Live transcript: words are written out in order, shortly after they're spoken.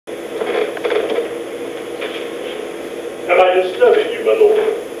you, my lord.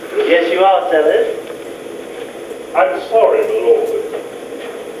 Yes, you are, Sellars. I'm sorry, my lord.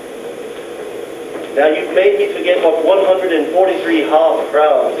 Now, you've made me forget what 143 half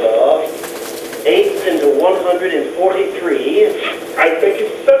crowns are. 8 into 143. I think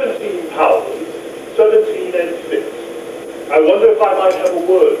it's 17 pounds, 17 and 6. I wonder if I might have a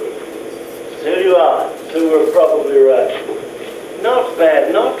word with you. So do I. So we're probably right. Not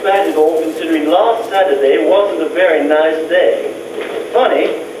bad at all, considering last Saturday wasn't a very nice day. Funny,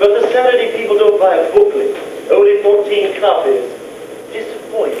 but the Saturday people don't buy a booklet. Only 14 copies.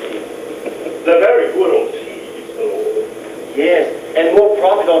 Disappointing. They're very good on teas, my lord. Yes, and more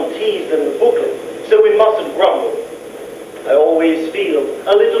profit on teas than the booklet, so we mustn't grumble. I always feel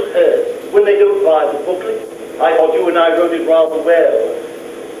a little hurt when they don't buy the booklet. I thought you and I wrote it rather well.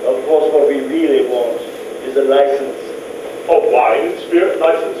 Of course, what we really want is a license. A wine and spirit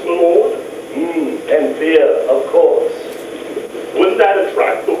license, my lord? And beer, of course. Wouldn't that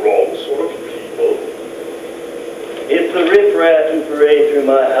attract the wrong sort of people? It's the riffraff who parade through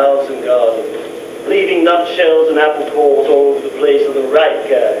my house and garden, leaving nutshells and apple cores all over the place of the right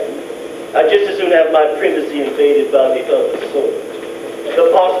kind. I'd just as soon have my privacy invaded by the other sort. The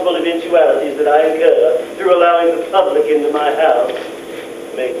possible eventualities that I incur through allowing the public into my house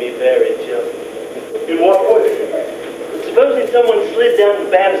make me very jealous. In what way? Supposing someone slid down the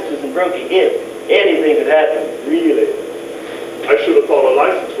banisters and broke a hip, anything could happen, really. I should have thought a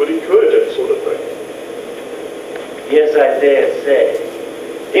license would encourage that sort of thing. Yes, I dare say.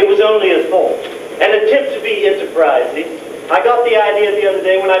 It was only a thought, an attempt to be enterprising. I got the idea the other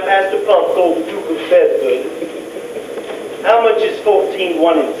day when I passed a pub called the Duke of Bedford. How much is 14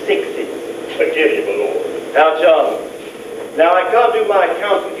 1 and 60? A guinea, my lord. How charming. Now, I can't do my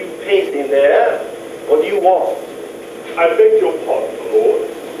accounts with you pacing there. What do you want? I beg your pardon, my lord.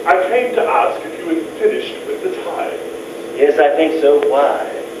 I came to ask if you had finished with the time. Yes, I think so. Why?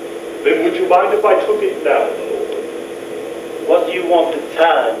 Then would you mind if I took it now, my lord? What do you want the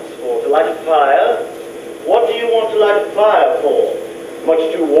Times for? To light a fire? What do you want to light a fire for?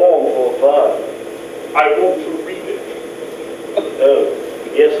 Much too warm for a fire. I want to read it. Oh,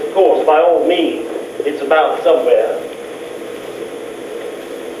 yes, of course, by all means. It's about somewhere.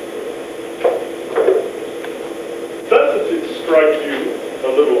 Doesn't it strike you a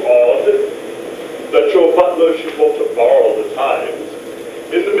little odd that your butler should want to borrow the Times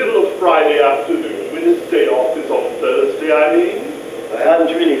in the middle of Friday afternoon when his day off is on Thursday, I mean? I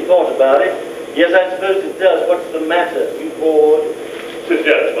hadn't really thought about it. Yes, I suppose it does. What's the matter? You bored? To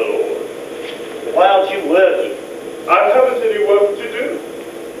death, my lord. Why aren't you working? I haven't any work to do.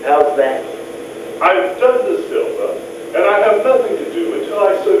 How's that? I've done the silver, and I have nothing to do until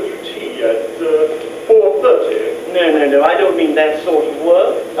I serve you tea at 4:30. No, I don't mean that sort of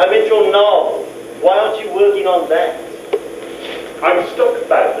work. I meant your novel. Why aren't you working on that? I'm stuck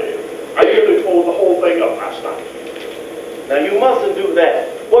badly. I nearly tore the whole thing up last night. Now, you mustn't do that.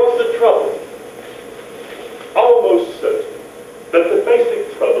 What's the trouble? Almost certain that the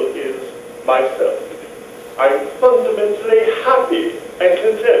basic trouble is myself. I'm fundamentally happy and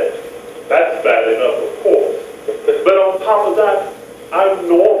content. That's bad enough, of course. But on top of that, I'm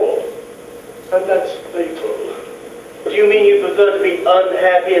normal. And that's fatal. Do you mean you prefer to be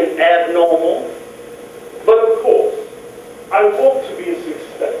unhappy and abnormal? But of course, I want to be a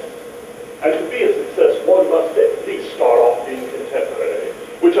success. And to be a success, one must at least start off being contemporary,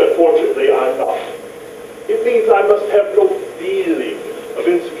 which unfortunately I'm not. It means I must have no feeling of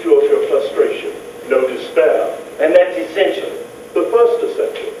insecurity or frustration, no despair. And that's essential. The first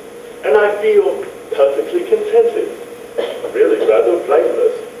essential. And I feel perfectly contented. Really rather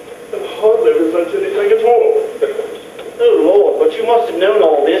blameless. And hardly resent anything at all. Oh, Lord, but you must have known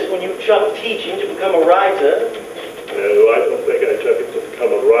all this when you chucked teaching to become a writer. No, I don't think I took it to become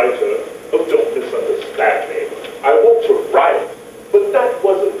a writer. Oh, don't misunderstand me. I want to write, but that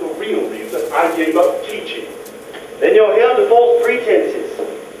wasn't the real reason I gave up teaching. Then you're here under false pretenses.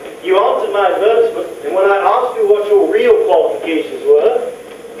 You answered my advertisement, and when I asked you what your real qualifications were,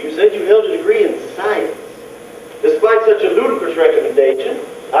 you said you held a degree in science. Despite such a ludicrous recommendation,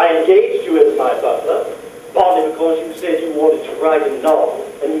 I engaged you as my butler, partly because you said you wanted to write a novel,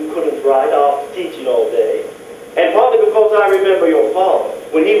 and you couldn't write after teaching all day, and partly because I remember your father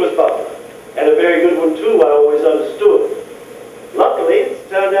when he was butler, and a very good one too, I always understood. Luckily, it's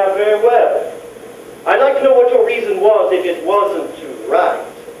turned out very well. I'd like to know what your reason was if it wasn't to write.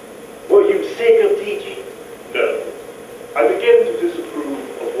 Were you sick of teaching? No. I began to disapprove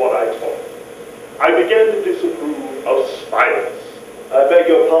of what I taught. I began to disapprove of science. I beg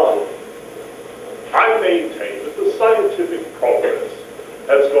your pardon. I maintain that the scientific progress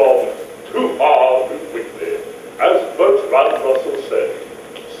has gone too far too quickly, As Bertrand Russell said,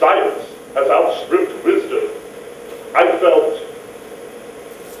 science has outstripped wisdom. I felt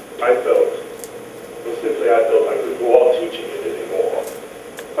I couldn't go on teaching it anymore.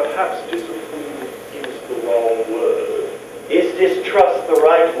 Perhaps disapprove is the wrong word. Is distrust the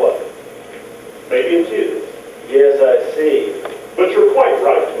right one? Maybe it is. Yes, I see. But you're quite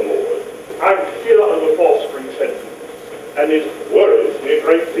right, my lord. I'm here under false pretense, and it worries me a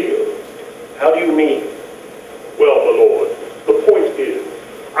great deal. How do you mean? Well, my lord, the point is,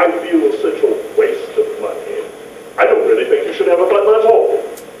 I feel such a waste of money. I don't really think you should have a butler at all.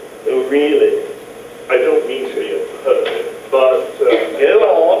 Oh, really? I don't mean to be impertinent, but...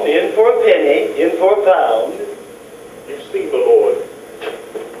 Go on, in for a penny, in for a pound. You see, my lord,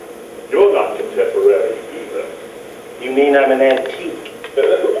 you're not contemporary either. You mean I'm an antique?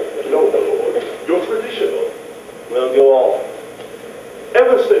 No, my lord, you're traditional. Well, go on.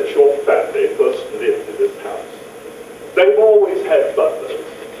 Ever since your family first lived in this house, they've always had butlers.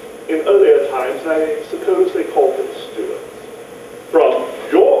 In earlier times, I suppose they called them stewards. From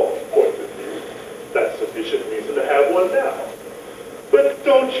your point of view, that's sufficient reason to have one now. But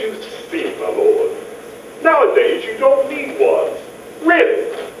don't you see, my lord, nowadays you don't need one. Really,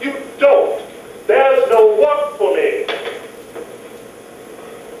 you don't. There's no work for me.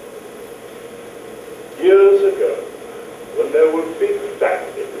 Years ago, when there were big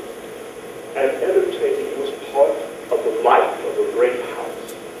families, and entertaining was part of the life of a great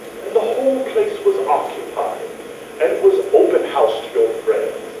house, and the whole place was occupied, and it was open house to your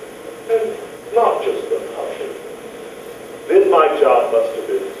friends, and not just the public. Then my job must have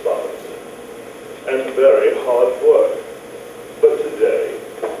been fun, and very hard work. But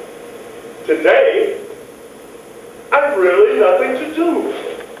today, I've really nothing to do.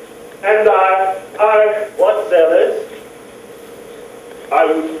 And What, Sellars? I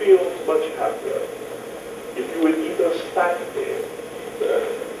would feel much happier if you would either sack me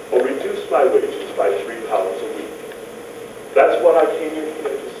or reduce my wages by £3 a week. That's what I came in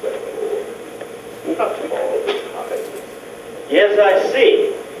here to say, my lord. Not all the time. Yes, I see.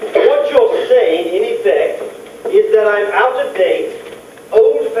 What you're saying, in effect, is that I'm out of date,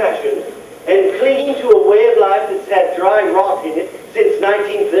 old-fashioned, and clinging to a way of life that's had dry rot in it since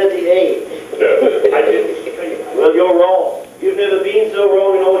 1938. No, I didn't say that. Well, you're wrong. You've never been so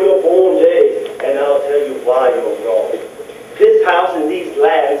wrong in all your born days, and I'll tell you why you're wrong. This house and these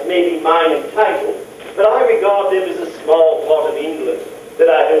lands may be mine in title, but I regard them as a small part of England that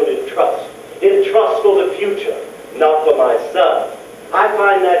I hold in trust for the future, not for my son. I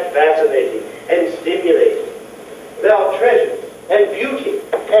find that fascinating and stimulating. There are treasures and beauty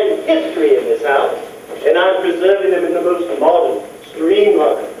and history in this house, and I'm preserving them in the most modern,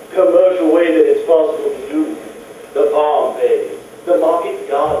 streamlined, commercial way that it's possible to do. The farm pays, the market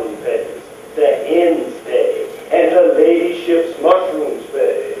garden pays, the hens pay, and her ladyship's mushrooms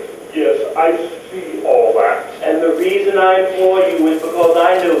pay. Yes, I see all that. And the reason I implore you is because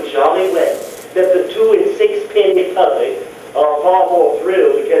I know jolly well that the 2 and 6 penny public are far more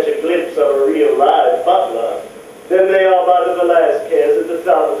thrilled to catch a glimpse of a real live butler than they are by the Velasquez at the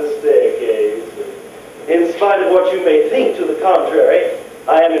top of the staircase. In spite of what you may think to the contrary,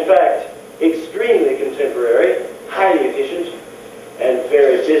 I am in fact extremely contemporary, highly efficient, and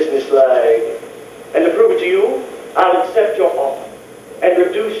very businesslike. And to prove it to you, I'll accept your offer and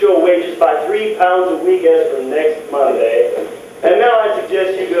reduce your wages by £3 a week as from next Monday. And now I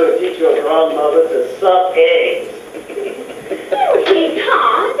suggest you go teach your grandmother to suck eggs. Oh, he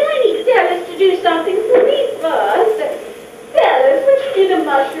can't. I need Sellars to do something for me first. Sellars, would you do the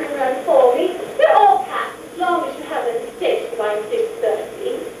mushroom run for me? They're all packed as long as you have them stitched by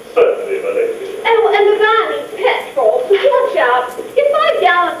 6:30. Certainly, my lady. Oh, and the van needs petrol, so watch out. Get 5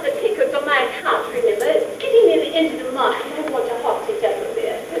 gallons of pickles on my account, remember? It's getting nearly into the market. I want to hot it up a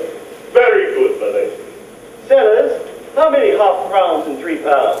bit. Very good, my lady. Sellars, how many half-crowns and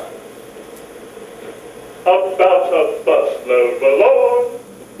 £3? About a busload, my lord.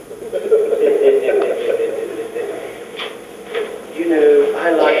 You know, I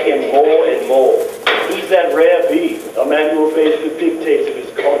like him more and more. He's that rare beast, a man who obeys the dictates of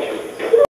his conscience.